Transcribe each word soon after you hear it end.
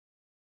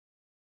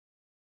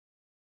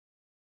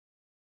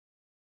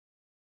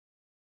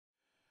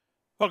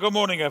Well, good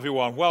morning,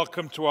 everyone.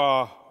 Welcome to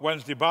our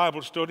Wednesday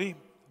Bible study.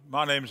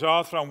 My name's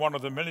Arthur. I'm one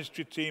of the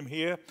ministry team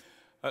here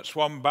at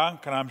Swan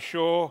Bank, and I'm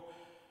sure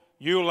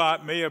you,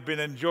 like me, have been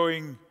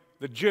enjoying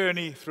the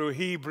journey through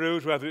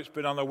Hebrews, whether it's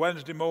been on a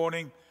Wednesday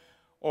morning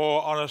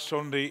or on a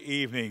Sunday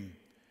evening.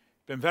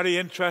 It's been very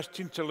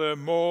interesting to learn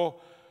more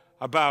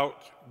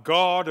about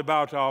God,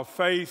 about our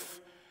faith,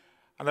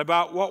 and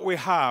about what we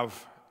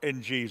have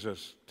in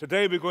Jesus.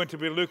 Today we're going to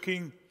be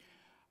looking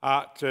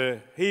at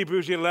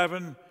Hebrews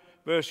 11,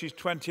 verses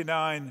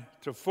 29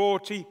 to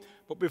 40.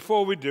 But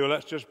before we do,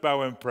 let's just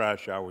bow in prayer,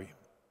 shall we?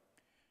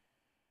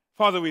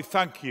 Father, we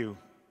thank you.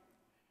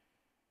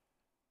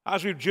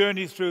 As we've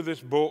journeyed through this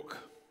book,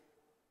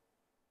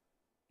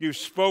 you've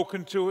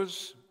spoken to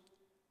us,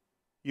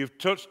 you've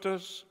touched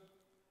us,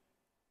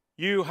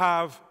 you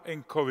have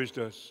encouraged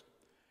us.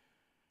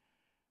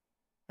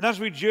 And as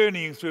we're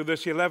journeying through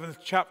this 11th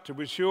chapter,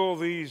 we see all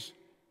these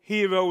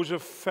heroes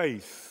of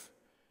faith.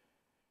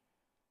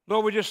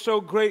 Lord, we're just so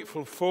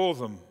grateful for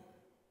them.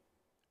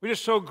 We're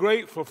just so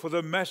grateful for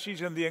the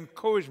message and the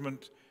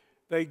encouragement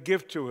they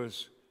give to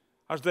us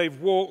as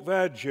they've walked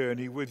their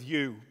journey with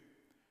you.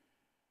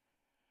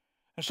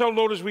 And so,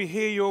 Lord, as we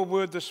hear your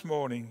word this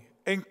morning,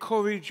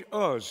 encourage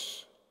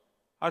us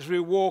as we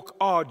walk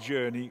our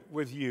journey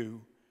with you,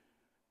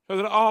 so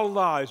that our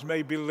lives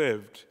may be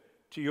lived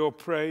to your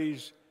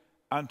praise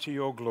and to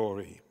your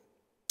glory.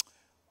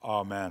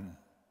 Amen.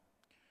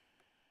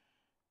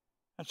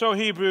 And so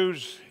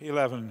Hebrews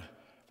 11,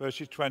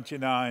 verses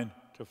 29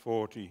 to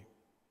 40.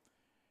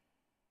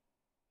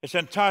 It's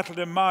entitled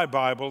in my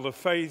Bible, The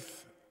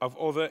Faith of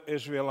Other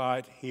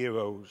Israelite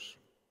Heroes.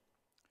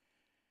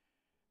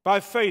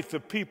 By faith the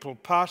people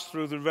passed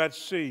through the Red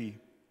Sea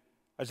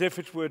as if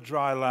it were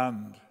dry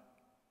land.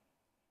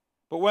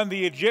 But when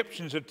the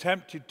Egyptians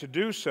attempted to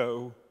do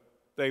so,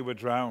 they were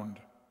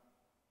drowned.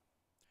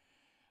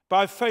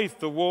 By faith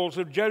the walls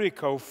of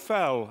Jericho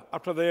fell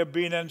after they had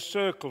been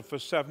encircled for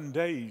 7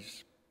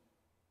 days.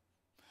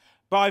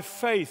 By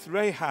faith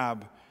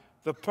Rahab,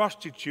 the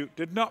prostitute,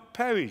 did not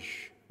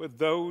perish with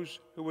those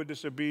who were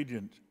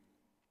disobedient,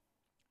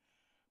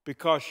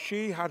 because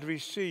she had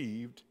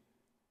received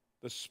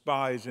the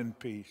spies in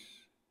peace.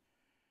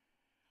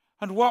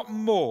 And what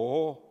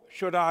more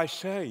should I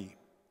say?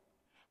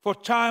 For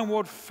time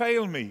would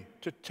fail me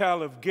to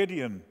tell of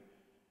Gideon,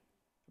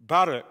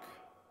 Barak,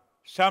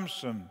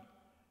 Samson,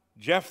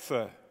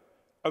 Jephthah,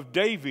 of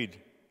David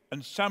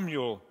and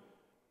Samuel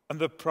and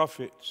the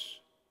prophets,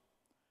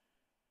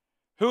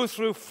 who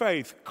through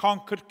faith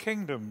conquered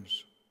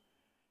kingdoms,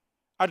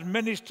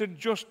 administered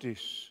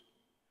justice,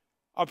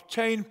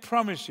 obtained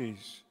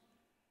promises,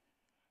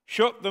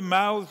 shut the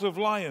mouths of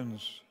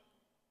lions,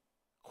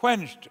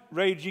 quenched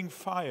raging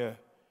fire,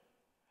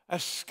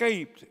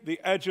 escaped the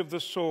edge of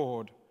the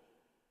sword,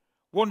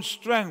 won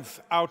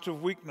strength out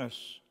of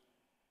weakness,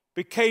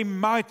 became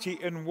mighty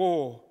in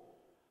war,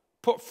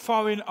 put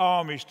foreign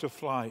armies to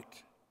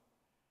flight.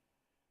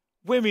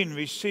 Women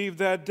received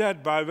their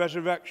dead by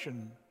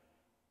resurrection.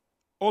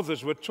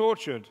 Others were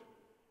tortured,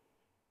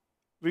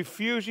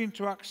 refusing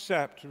to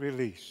accept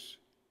release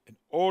in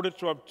order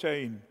to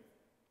obtain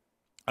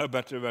a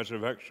better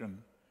resurrection.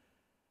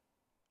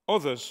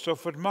 Others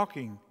suffered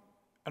mocking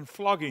and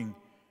flogging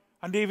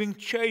and even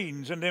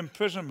chains and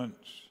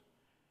imprisonments.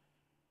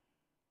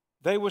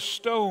 They were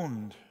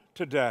stoned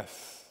to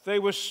death. They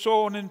were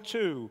sawn in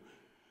two.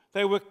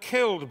 They were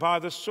killed by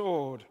the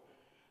sword.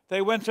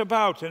 They went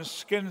about in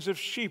skins of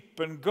sheep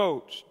and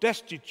goats,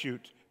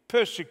 destitute,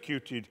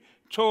 persecuted,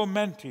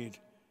 tormented,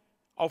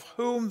 of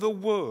whom the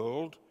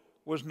world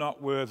was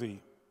not worthy.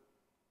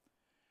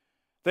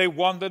 They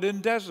wandered in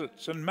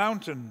deserts and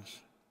mountains,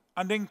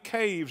 and in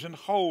caves and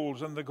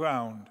holes in the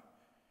ground.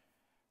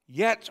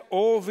 Yet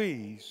all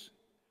these,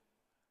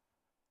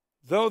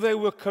 though they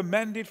were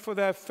commended for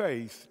their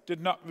faith,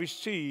 did not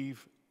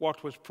receive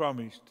what was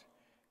promised,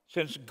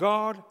 since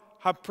God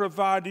had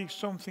provided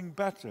something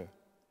better,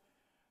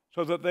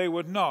 so that they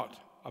would not,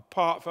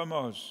 apart from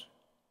us,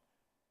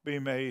 be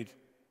made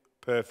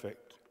perfect.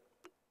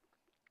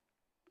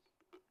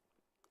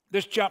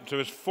 This chapter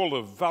is full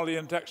of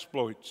valiant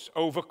exploits,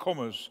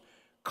 overcomers,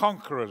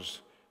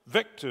 conquerors,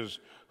 victors,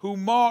 who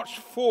march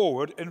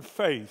forward in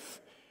faith.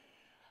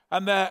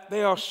 And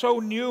they are so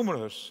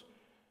numerous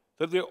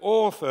that the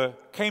author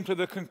came to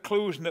the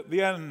conclusion at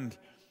the end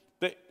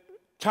that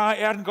he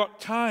hadn't got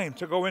time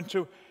to go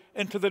into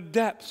the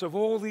depths of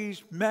all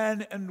these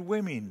men and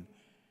women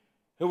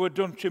who had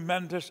done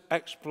tremendous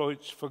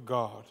exploits for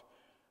God.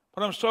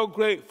 But I'm so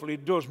grateful he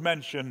does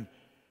mention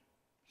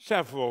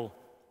several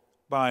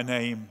by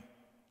name.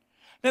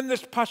 In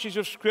this passage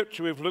of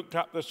Scripture we've looked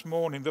at this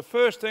morning, the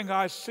first thing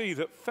I see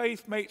that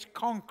faith makes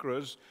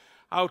conquerors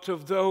out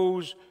of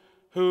those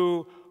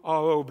who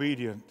are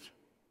obedient.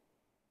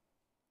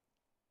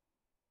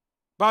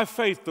 By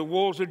faith, the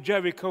walls of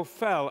Jericho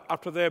fell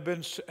after they had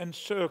been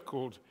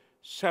encircled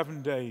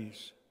 7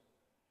 days.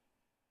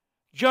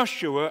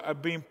 Joshua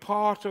had been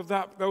part of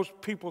those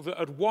people that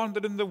had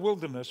wandered in the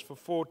wilderness for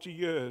 40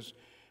 years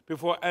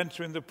before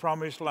entering the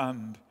promised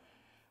land.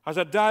 as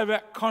a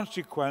direct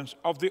consequence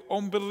of the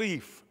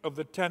unbelief of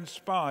the 10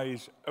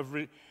 spies of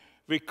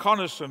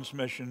reconnaissance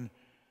mission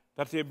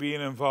that they'd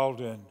been involved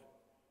in.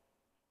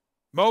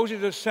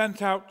 Moses had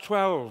sent out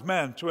 12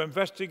 men to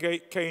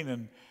investigate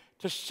Canaan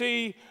to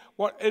see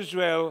what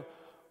Israel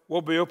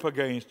would be up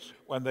against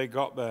when they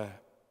got there.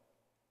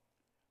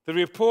 The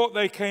report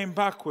they came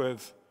back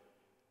with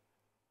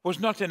was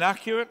not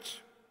inaccurate.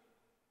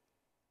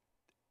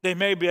 They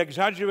maybe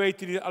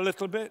exaggerated it a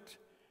little bit,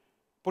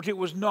 but it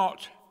was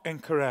not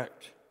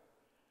incorrect.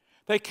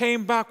 They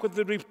came back with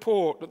the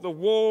report that the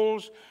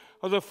walls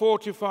of the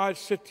fortified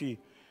city,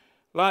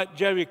 like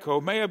Jericho,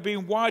 may have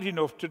been wide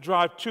enough to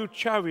drive 2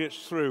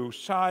 chariots through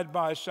side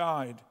by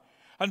side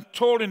and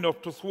tall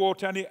enough to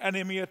thwart any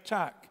enemy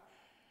attack.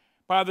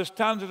 By the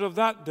standard of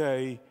that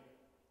day,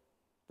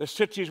 the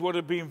cities would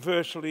have been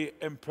virtually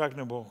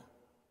impregnable.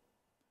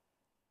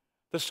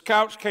 The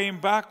scouts came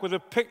back with a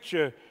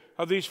picture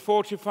of these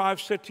 45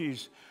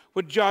 cities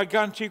with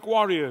gigantic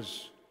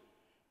warriors.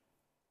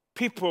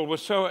 People were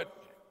so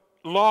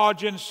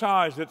large in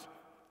size that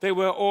they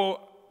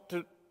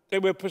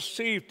were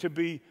perceived to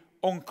be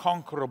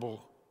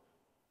unconquerable.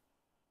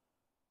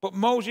 But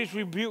Moses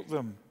rebuked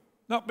them,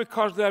 not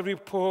because their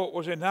report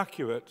was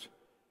inaccurate,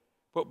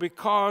 but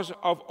because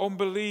of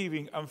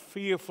unbelieving and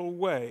fearful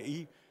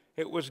way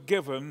it was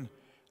given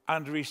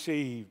and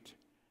received.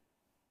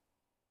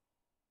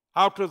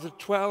 Out of the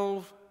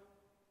 12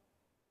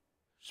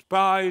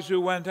 spies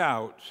who went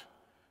out,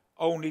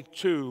 only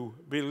 2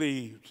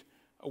 believed.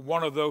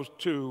 One of those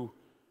 2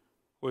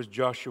 was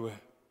Joshua.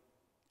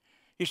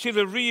 You see,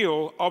 the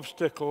real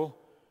obstacle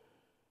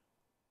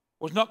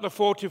was not the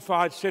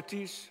fortified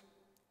cities.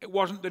 It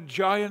wasn't the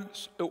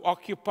giants who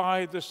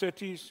occupied the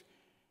cities.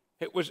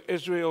 It was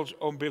Israel's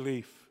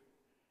unbelief.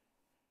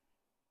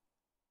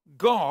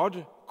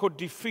 God could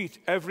defeat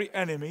every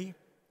enemy,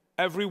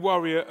 every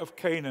warrior of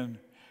Canaan,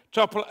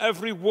 topple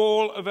every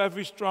wall of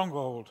every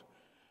stronghold,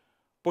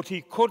 but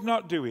he could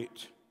not do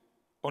it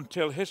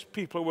until his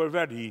people were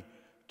ready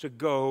to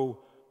go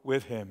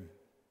with him.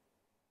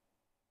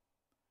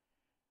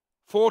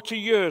 40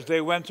 years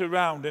they went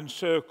around in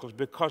circles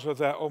because of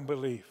their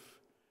unbelief.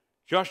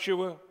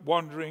 Joshua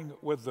wandering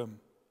with them.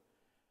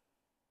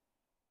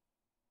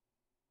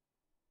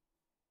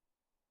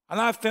 And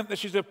I think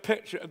this is a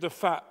picture of the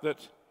fact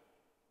that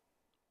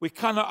we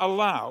cannot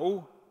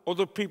allow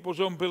other people's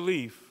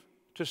unbelief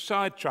to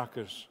sidetrack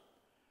us,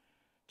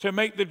 to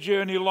make the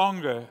journey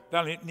longer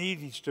than it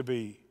needs to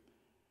be,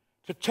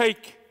 to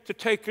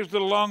take us the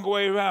long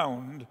way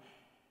around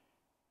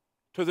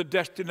to the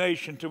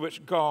destination to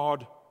which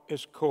God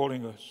is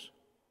calling us.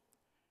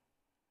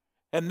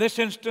 In this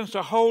instance,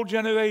 a whole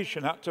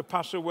generation had to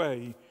pass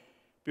away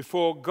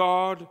before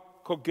God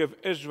could give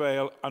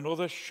Israel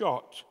another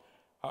shot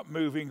at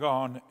moving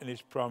on in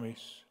his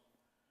promise.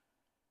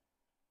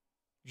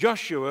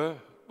 Joshua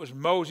was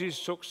Moses'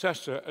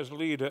 successor as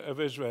leader of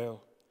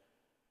Israel,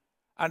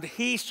 and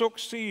he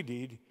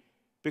succeeded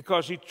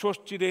because he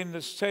trusted in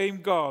the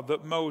same God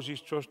that Moses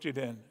trusted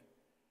in.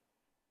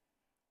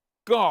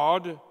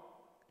 God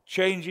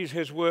changes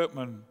his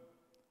workmen,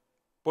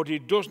 but he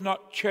does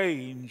not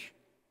change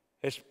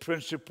his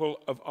principle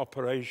of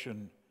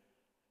operation.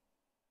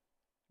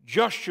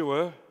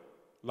 Joshua,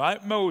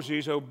 like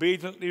Moses,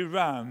 obediently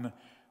ran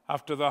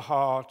after the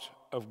heart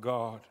of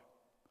God.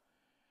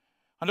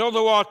 And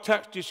although our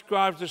text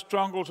describes the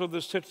strongholds of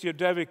the city of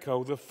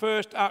Jericho, the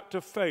first act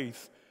of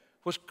faith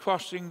was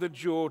crossing the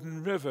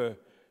Jordan River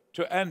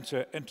to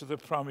enter into the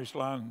promised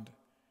land.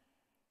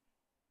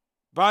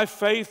 By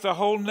faith, the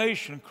whole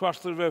nation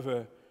crossed the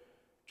river,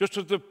 just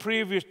as the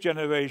previous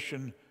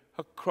generation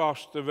had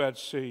crossed the Red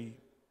Sea.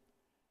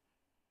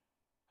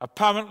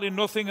 Apparently,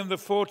 nothing in the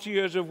 40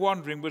 years of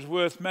wandering was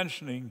worth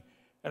mentioning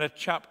in a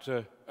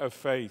chapter of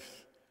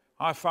faith.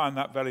 I find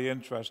that very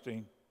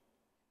interesting.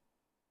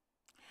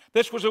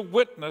 This was a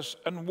witness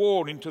and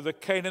warning to the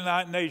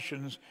Canaanite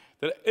nations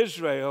that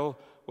Israel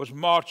was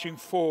marching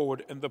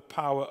forward in the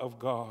power of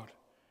God.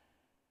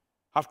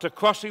 After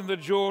crossing the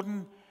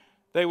Jordan,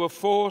 they were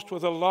forced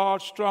with a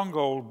large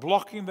stronghold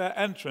blocking their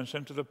entrance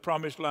into the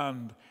promised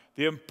land,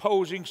 the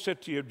imposing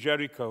city of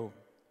Jericho.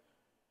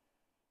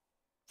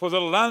 For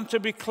the land to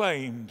be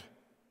claimed,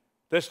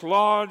 this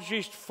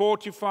largest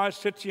fortified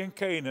city in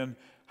Canaan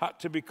had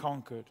to be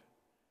conquered.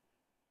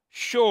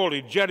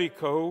 Surely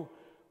Jericho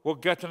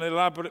would get an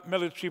elaborate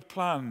military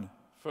plan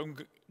from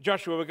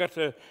Joshua would get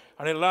an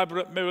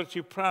elaborate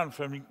military plan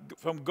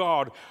from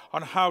God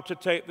on how to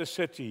take the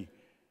city.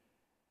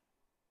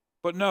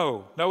 But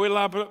no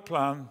elaborate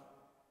plan.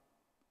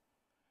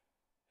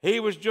 He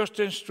was just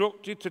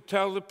instructed to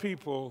tell the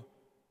people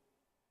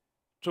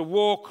to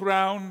walk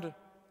round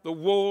the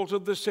walls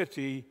of the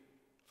city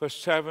for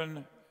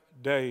 7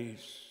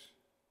 days.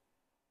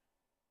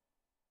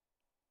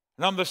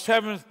 And on the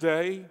 7th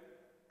day,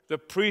 the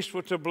priests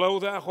were to blow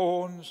their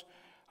horns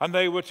and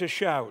they were to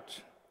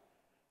shout,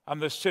 and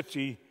the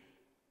city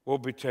will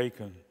be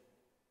taken.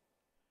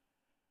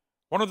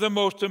 One of the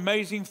most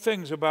amazing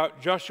things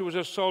about Joshua's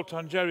assault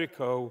on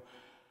Jericho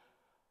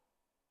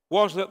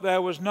was that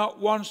there was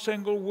not one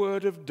single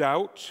word of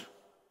doubt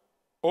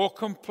or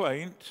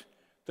complaint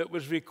that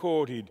was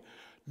recorded.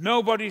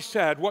 Nobody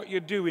said, what you're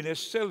doing is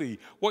silly,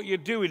 what you're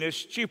doing is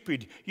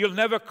stupid. You'll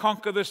never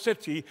conquer the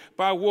city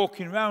by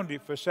walking around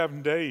it for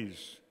 7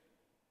 days.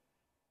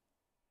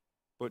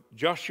 But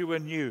Joshua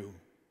knew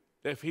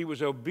that if he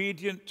was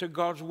obedient to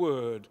God's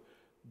word,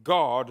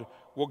 God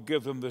would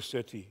give them the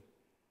city.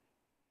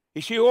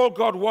 You see, all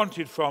God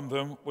wanted from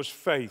them was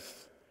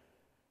faith.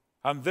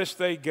 And this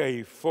they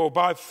gave. For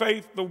by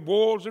faith the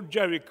walls of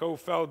Jericho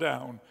fell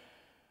down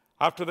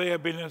after they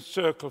had been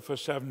encircled for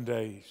 7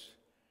 days.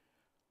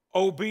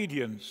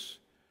 Obedience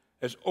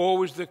is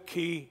always the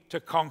key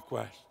to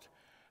conquest.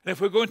 And if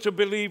we're going to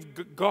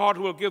believe God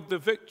will give the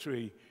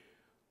victory,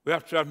 we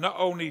have to have not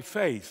only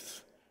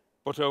faith,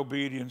 but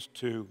obedience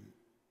too.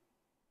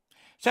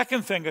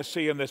 Second thing I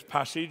see in this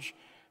passage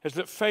is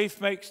that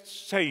faith makes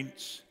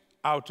saints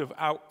out of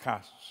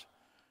outcasts.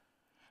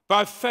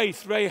 By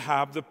faith,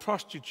 Rahab, the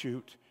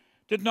prostitute,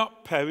 did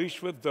not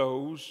perish with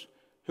those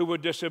who were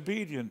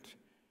disobedient,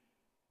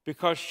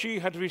 because she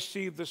had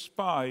received the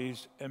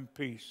spies in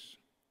peace.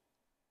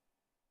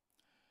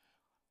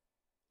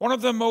 One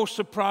of the most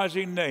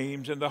surprising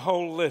names in the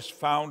whole list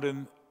found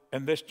in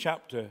this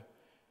chapter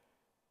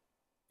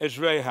is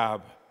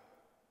Rahab.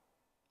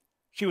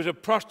 She was a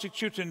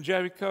prostitute in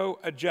Jericho,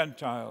 a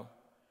Gentile,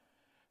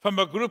 from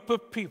a group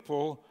of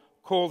people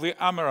called the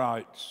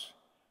Amorites,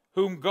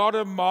 whom God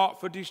had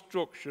marked for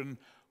destruction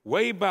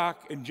way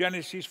back in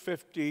Genesis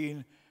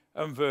 15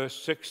 and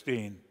verse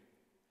 16.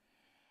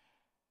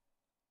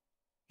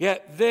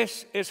 Yet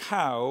this is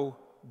how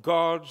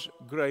God's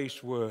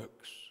grace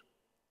works.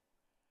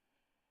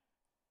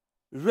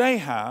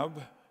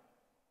 Rahab's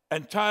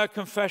entire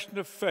confession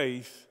of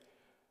faith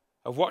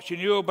of what she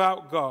knew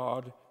about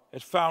God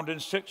is found in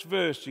 6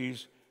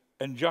 verses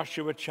in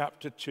Joshua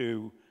chapter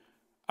 2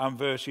 and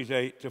verses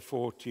 8 to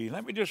 14.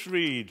 Let me just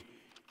read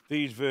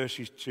these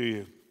verses to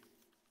you.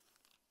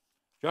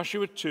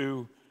 Joshua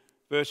 2,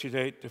 verses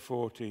 8 to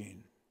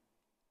 14.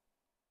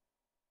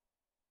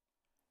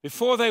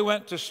 Before they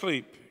went to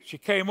sleep, she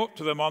came up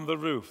to them on the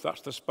roof,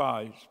 that's the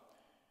spies,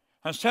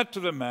 and said to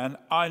the men,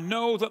 I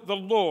know that the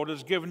Lord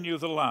has given you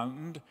the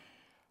land,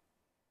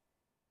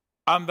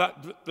 and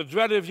that the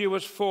dread of you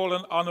has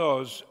fallen on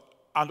us,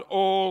 and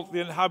all the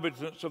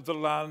inhabitants of the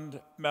land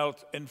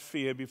melt in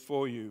fear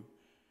before you.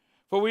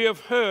 For we have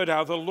heard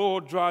how the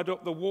Lord dried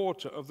up the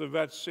water of the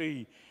Red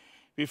Sea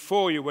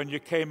before you when you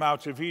came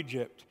out of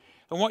Egypt,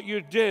 and what you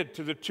did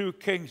to the 2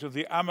 kings of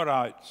the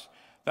Amorites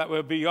that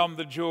were beyond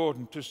the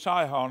Jordan, to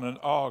Sihon and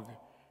Og,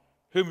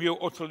 whom you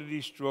utterly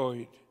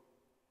destroyed.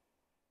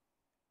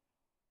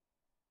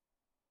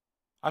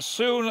 As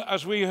soon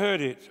as we heard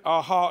it,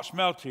 our hearts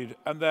melted,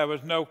 and there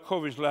was no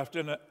courage left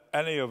in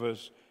any of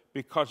us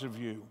because of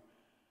you.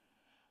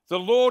 The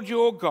Lord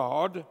your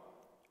God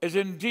is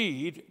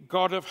indeed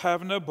God of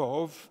heaven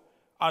above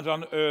and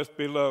on earth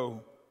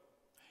below.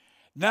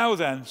 Now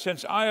then,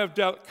 since I have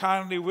dealt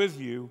kindly with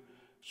you,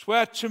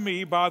 swear to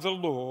me by the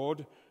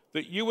Lord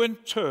that you in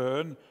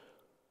turn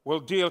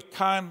will deal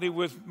kindly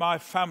with my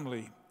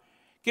family.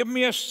 Give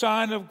me a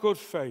sign of good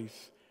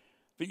faith,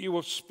 that you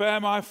will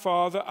spare my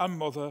father and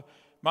mother,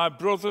 my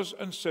brothers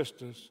and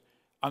sisters,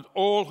 and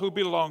all who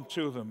belong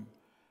to them,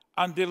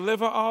 and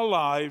deliver our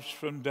lives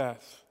from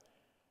death.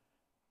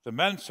 The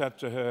men said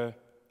to her,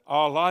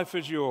 our life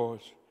is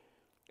yours.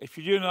 If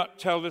you do not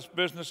tell this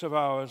business of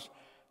ours,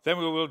 then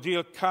we will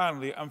deal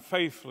kindly and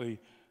faithfully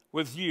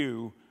with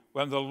you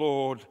when the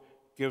Lord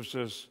gives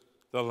us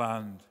the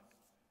land.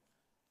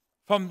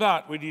 From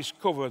that, we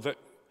discover that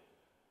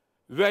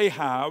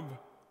Rahab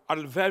had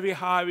a very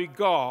high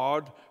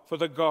regard for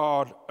the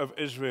God of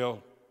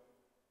Israel.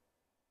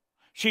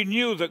 She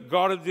knew that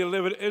God had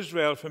delivered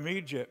Israel from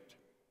Egypt.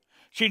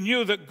 She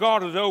knew that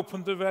God had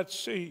opened the Red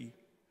Sea,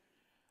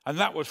 and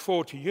that was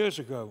 40 years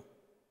ago.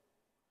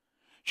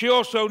 She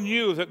also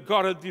knew that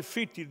God had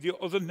defeated the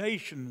other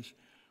nations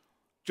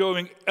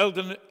during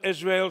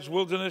Israel's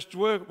wilderness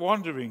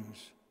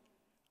wanderings.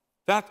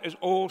 That is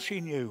all she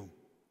knew.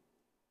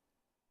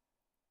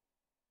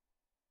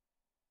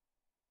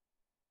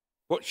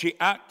 But she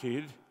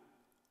acted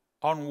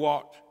on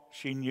what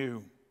she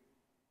knew.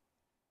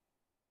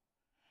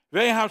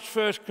 Rahab's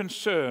first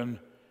concern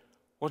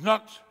was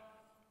not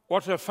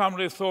what her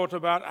family thought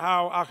about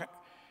how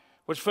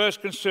was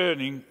first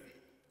concerning.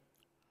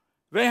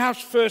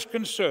 Rahab's first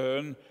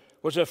concern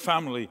was her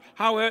family,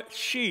 how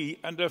she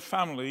and her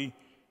family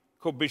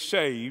could be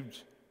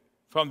saved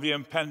from the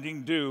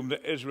impending doom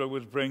that Israel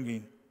was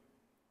bringing.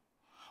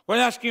 When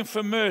asking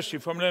for mercy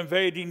from an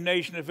invading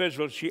nation of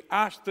Israel, she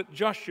asked that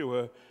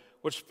Joshua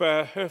would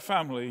spare her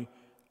family,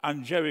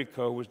 and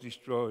Jericho was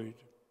destroyed.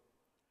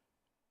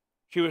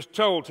 She was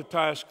told to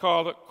tie a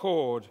scarlet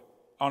cord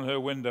on her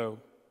window.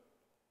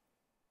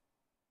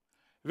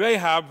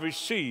 Rahab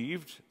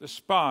received the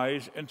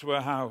spies into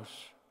her house.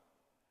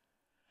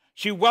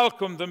 She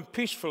welcomed them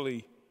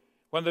peacefully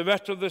when the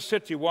rest of the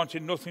city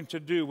wanted nothing to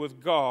do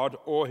with God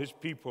or his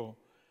people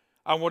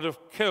and would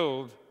have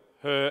killed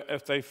her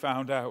if they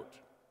found out.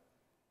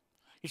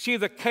 You see,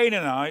 the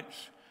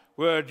Canaanites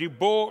were a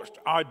debauched,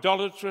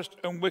 idolatrous,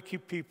 and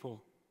wicked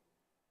people.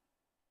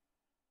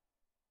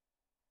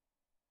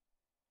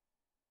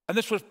 And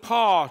this was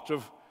part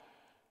of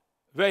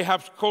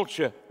Rahab's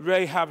culture,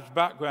 Rahab's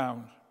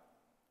background.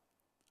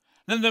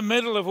 And in the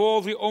middle of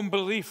all the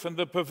unbelief and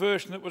the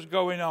perversion that was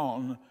going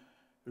on,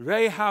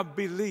 Rahab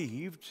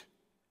believed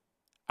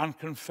and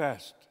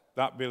confessed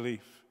that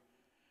belief.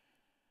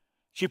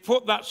 She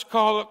put that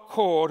scarlet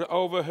cord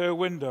over her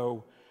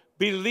window,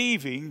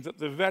 believing that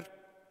the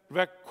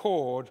red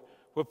cord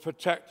would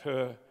protect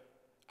her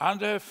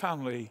and her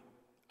family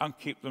and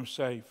keep them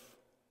safe.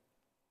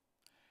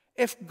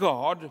 If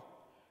God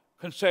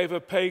can save a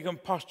pagan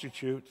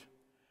prostitute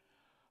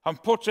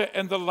and put her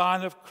in the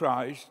line of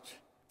Christ,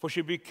 for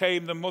she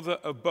became the mother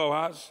of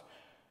Boaz,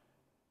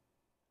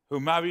 who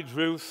married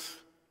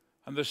Ruth,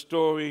 and the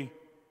story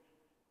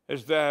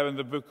is there in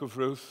the book of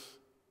Ruth,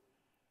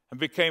 and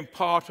became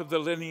part of the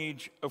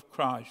lineage of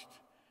Christ.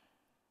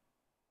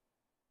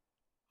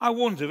 I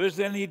wonder, is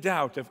there any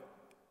doubt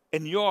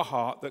in your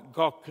heart that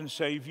God can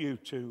save you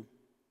too?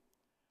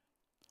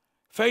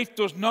 Faith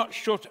does not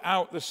shut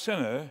out the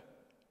sinner.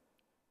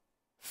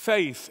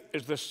 Faith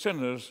is the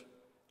sinner's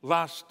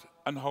last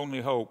and only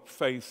hope,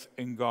 faith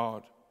in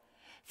God.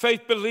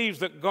 Faith believes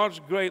that God's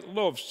great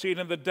love, seen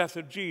in the death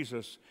of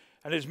Jesus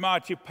and his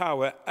mighty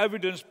power,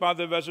 evidenced by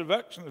the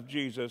resurrection of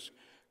Jesus,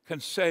 can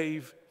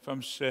save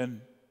from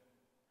sin.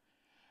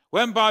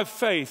 When by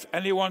faith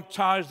anyone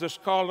ties the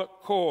scarlet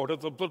cord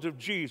of the blood of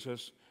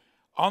Jesus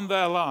on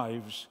their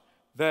lives,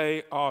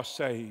 they are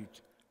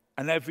saved.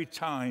 And every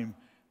time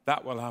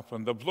that will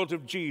happen, the blood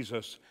of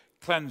Jesus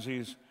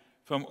cleanses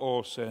from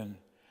all sin.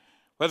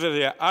 Whether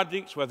they are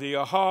addicts, whether they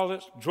are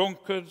harlots,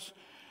 drunkards,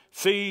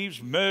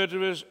 thieves,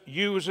 murderers,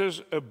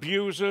 users,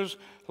 abusers,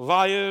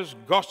 liars,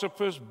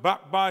 gossipers,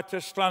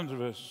 backbiters,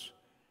 slanderers.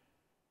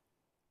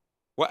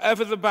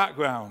 Whatever the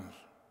background,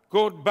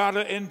 good, bad,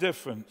 or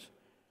indifferent,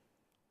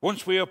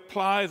 once we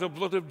apply the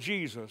blood of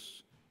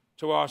Jesus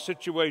to our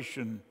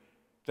situation,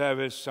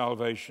 there is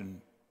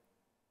salvation.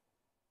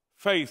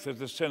 Faith is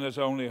the sinner's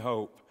only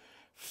hope.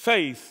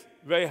 Faith,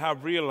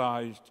 Rahab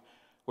realized,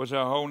 was her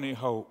only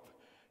hope.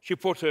 She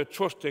put her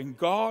trust in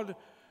God.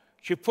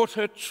 She put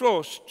her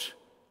trust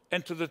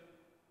into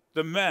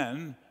the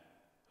men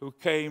who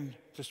came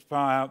to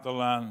spy out the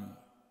land.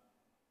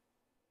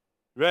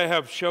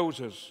 Rahab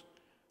shows us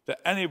that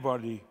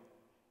anybody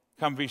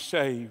can be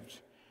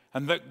saved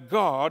and that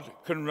God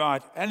can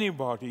write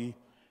anybody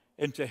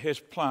into his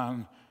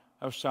plan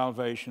of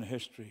salvation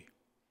history.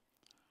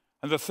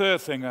 And the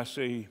third thing I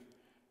see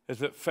is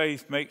that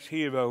faith makes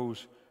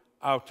heroes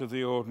out of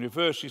the ordinary.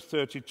 Verses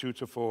 32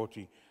 to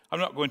 40. I'm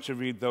not going to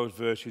read those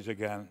verses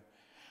again.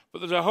 But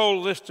there's a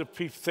whole list of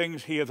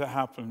things here that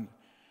happened.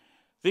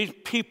 These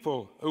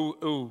people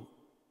who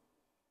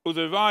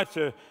the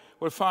writer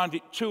would find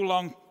it too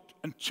long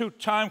and too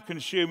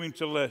time-consuming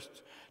to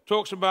list.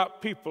 Talks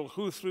about people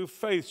who through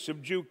faith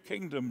subdued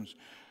kingdoms.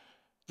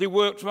 They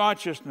worked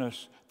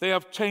righteousness. They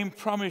obtained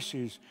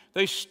promises.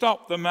 They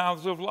stopped the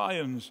mouths of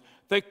lions.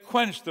 They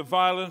quenched the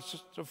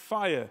violence of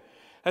fire.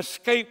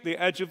 Escaped the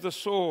edge of the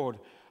sword.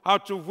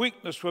 Out of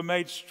weakness were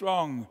made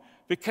strong.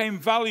 Became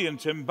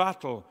valiant in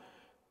battle.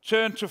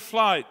 Turned to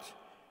flight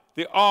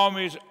the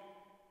armies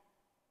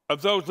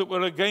of those that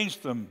were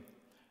against them.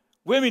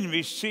 Women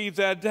received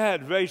their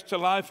dead, raised to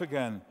life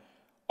again.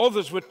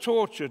 Others were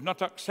tortured,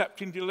 not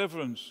accepting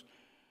deliverance,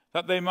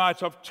 that they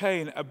might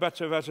obtain a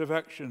better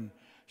resurrection.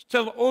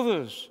 Still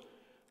others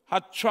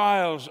had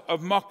trials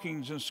of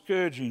mockings and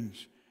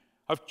scourgings,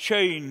 of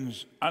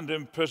chains and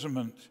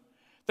imprisonment.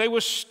 They were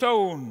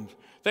stoned.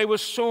 They were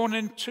sawn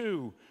in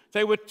two.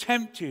 They were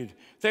tempted.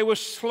 They were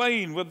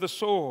slain with the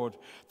sword.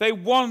 They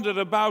wandered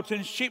about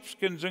in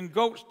sheepskins and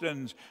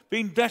goatskins,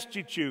 being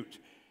destitute,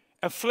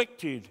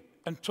 afflicted,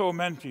 and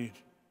tormented.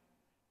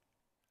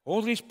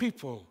 All these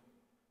people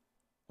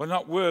were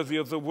not worthy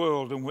of the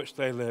world in which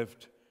they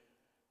lived.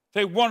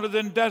 They wandered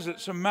in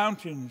deserts and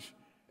mountains,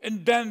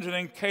 in dens and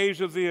in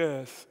caves of the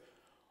earth.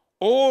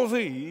 All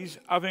these,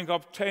 having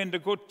obtained a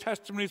good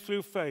testimony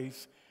through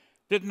faith,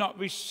 did not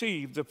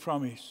receive the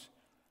promise.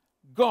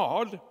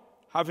 God,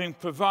 having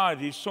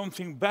provided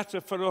something better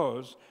for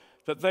us,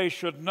 that they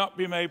should not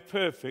be made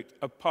perfect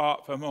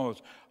apart from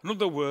us. In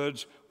other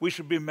words, we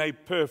should be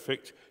made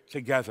perfect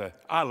together.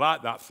 I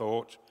like that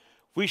thought.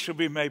 We should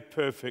be made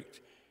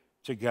perfect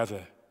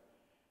together.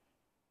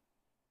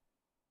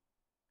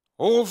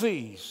 All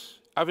these,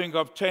 having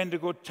obtained a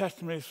good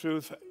testimony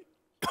through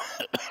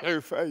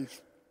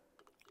faith.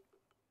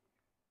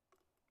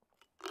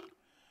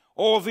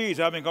 All these,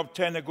 having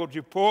obtained a good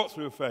report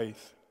through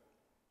faith.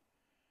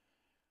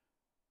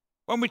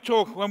 When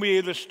we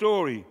hear the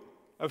story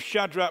of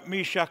Shadrach,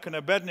 Meshach, and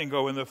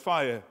Abednego in the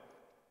fire,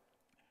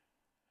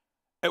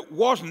 it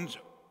wasn't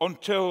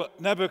until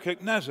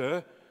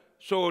Nebuchadnezzar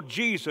saw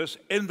Jesus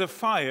in the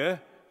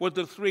fire with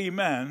the three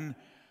men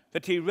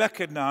that he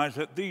recognized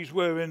that these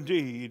were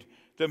indeed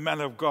the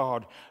men of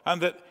God,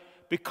 and that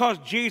because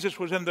Jesus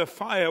was in the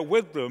fire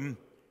with them,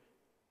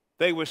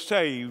 they were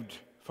saved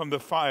from the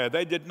fire.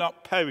 They did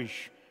not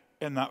perish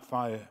in that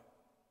fire.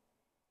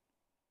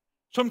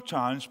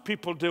 Sometimes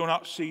people do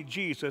not see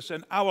Jesus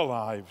in our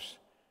lives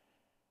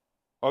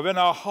or in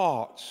our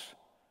hearts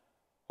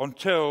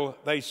until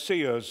they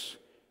see us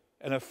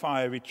in a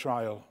fiery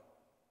trial.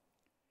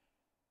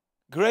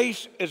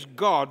 Grace is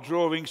God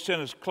drawing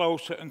sinners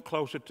closer and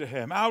closer to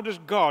him. How does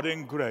God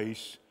in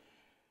grace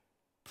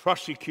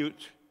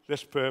prosecute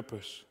this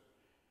purpose?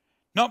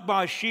 Not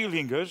by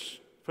shielding us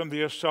from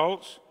the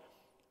assaults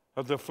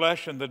of the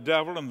flesh and the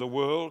devil and the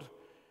world,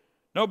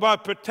 not by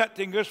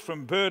protecting us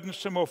from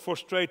burdensome or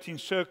frustrating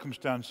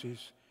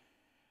circumstances,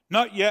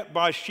 not yet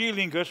by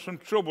shielding us from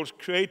troubles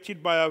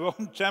created by our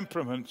own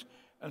temperament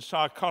and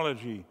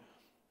psychology,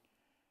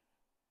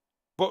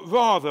 but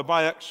rather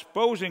by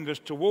exposing us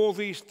to all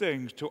these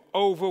things to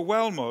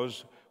overwhelm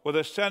us with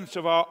a sense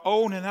of our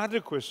own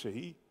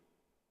inadequacy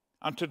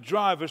and to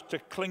drive us to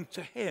cling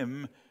to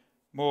him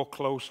more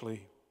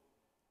closely.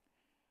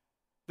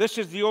 This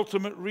is the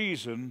ultimate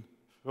reason,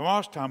 from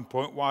our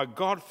standpoint, why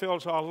God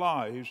fills our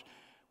lives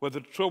with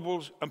the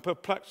troubles and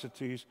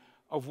perplexities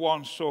of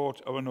one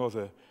sort or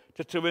another,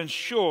 to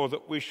ensure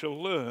that we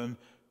shall learn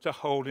to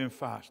hold him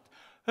fast.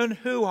 And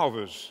who of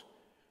us,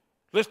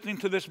 listening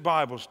to this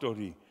Bible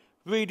study,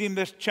 reading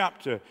this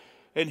chapter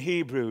in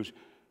Hebrews,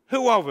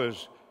 who of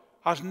us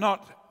has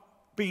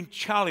not been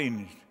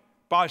challenged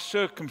by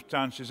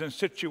circumstances and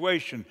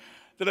situations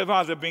that have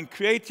either been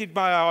created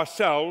by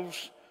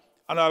ourselves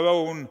and our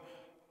own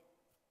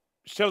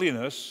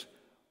silliness,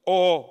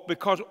 or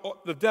because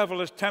the devil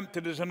has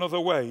tempted us in other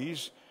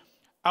ways,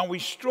 and we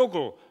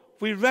struggle,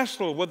 we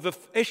wrestle with the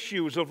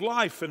issues of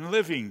life and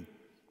living.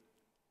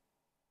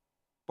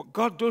 But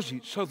God does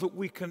it so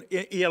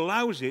that he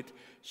allows it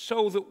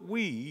so that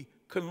we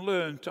can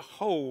learn to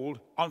hold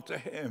onto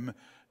him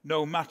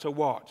no matter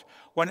what.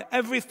 When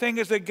everything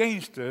is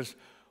against us,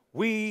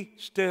 we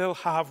still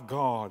have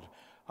God,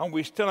 and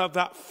we still have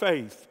that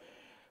faith,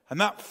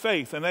 and that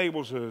faith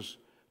enables us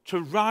to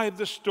ride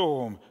the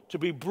storm, to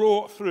be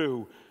brought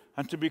through,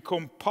 and to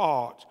become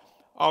part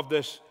of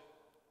this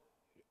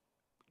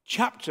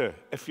chapter,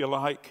 if you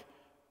like,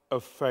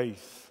 of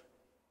faith.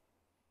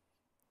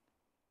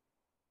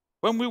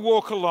 When we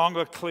walk along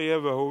a clear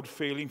road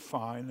feeling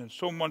fine and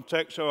someone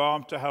takes our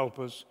arm to help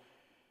us,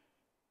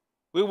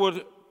 we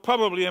would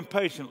probably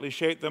impatiently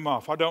shake them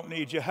off. I don't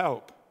need your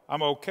help.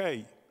 I'm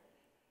okay.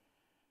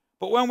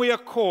 But when we are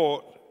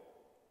caught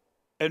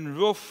in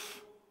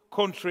rough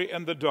country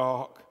in the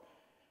dark,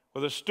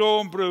 with a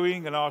storm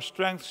brewing and our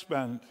strength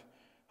spent,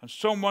 and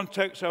someone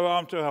takes our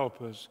arm to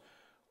help us,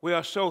 we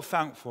are so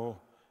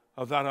thankful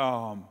of that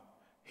arm.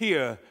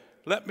 Here,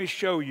 let me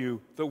show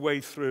you the way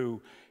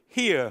through.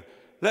 Here,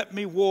 let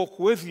me walk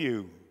with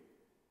you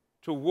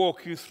to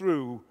walk you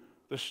through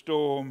the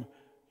storm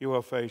you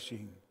are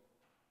facing.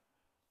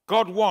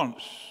 God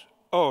wants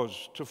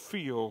us to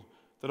feel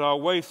that our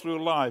way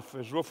through life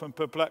is rough and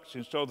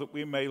perplexing so that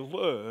we may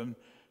learn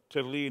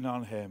to lean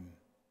on him.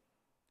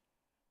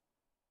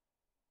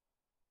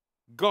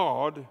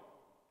 God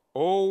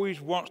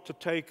always wants to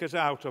take us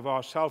out of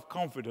our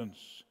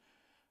self-confidence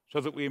so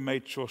that we may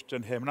trust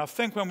in him. And I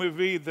think when we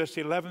read this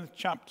 11th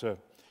chapter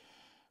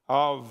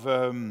of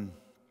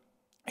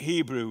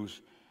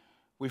Hebrews,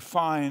 we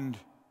find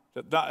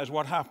that that is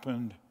what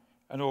happened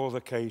in all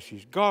the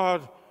cases.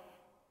 God,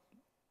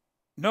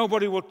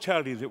 nobody will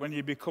tell you that when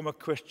you become a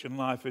Christian,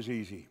 life is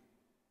easy.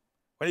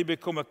 When you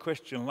become a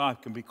Christian,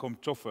 life can become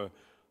tougher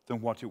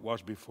than what it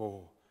was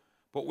before.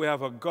 But we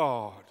have a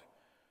God,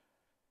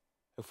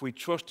 if we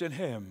trust in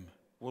him,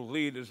 will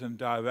lead us and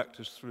direct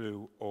us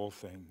through all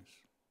things.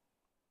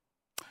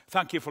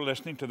 Thank you for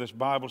listening to this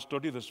Bible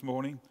study this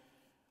morning.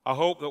 I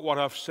hope that what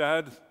I've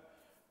said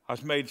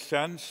has made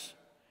sense,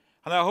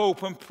 and I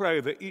hope and pray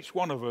that each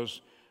one of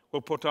us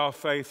will put our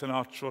faith and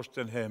our trust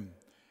in him.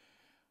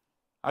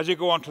 As you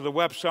go onto the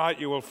website,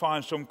 you will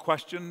find some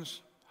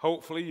questions.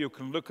 Hopefully you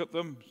can look at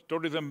them,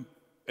 study them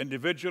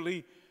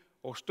individually,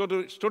 or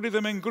study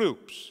them in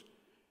groups,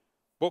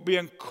 but be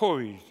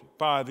encouraged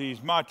by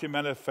these mighty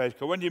men of faith.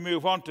 Because when you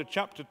move on to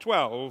chapter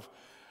 12,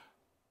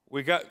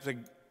 we get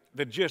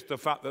the gist of the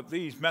fact that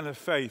these men of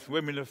faith,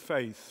 women of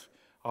faith,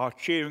 are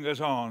cheering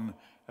us on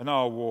in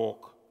our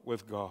walk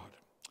with God.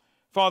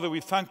 Father, we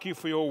thank you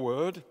for your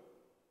word.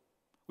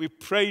 We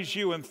praise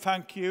you and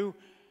thank you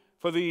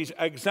for these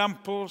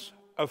examples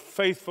of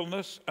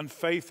faithfulness and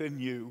faith in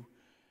you.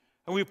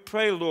 And we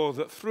pray, Lord,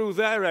 that through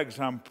their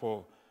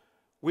example,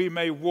 we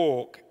may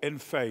walk in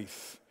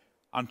faith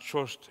and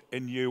trust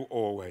in you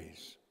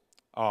always.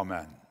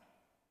 Amen.